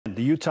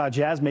The Utah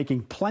Jazz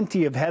making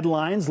plenty of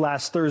headlines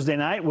last Thursday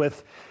night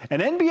with an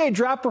NBA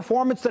draft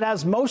performance that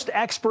has most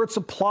experts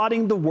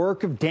applauding the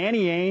work of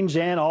Danny Ainge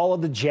and all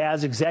of the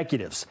Jazz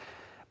executives.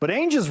 But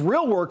Ainge's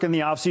real work in the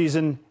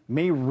offseason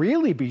may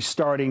really be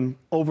starting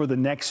over the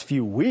next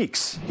few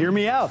weeks. Hear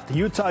me out. The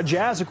Utah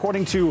Jazz,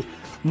 according to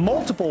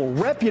multiple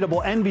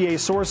reputable NBA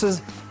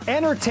sources,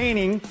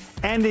 entertaining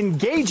and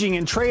engaging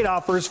in trade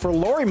offers for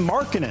Lauri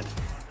Markkanen.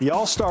 The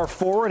All-Star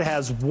forward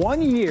has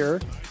 1 year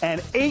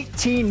and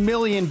 $18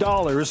 million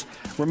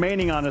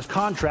remaining on his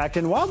contract.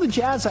 And while the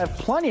Jazz have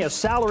plenty of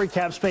salary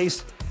cap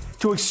space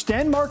to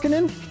extend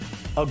Markkanen,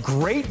 a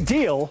great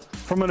deal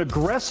from an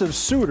aggressive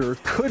suitor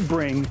could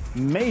bring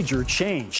major change.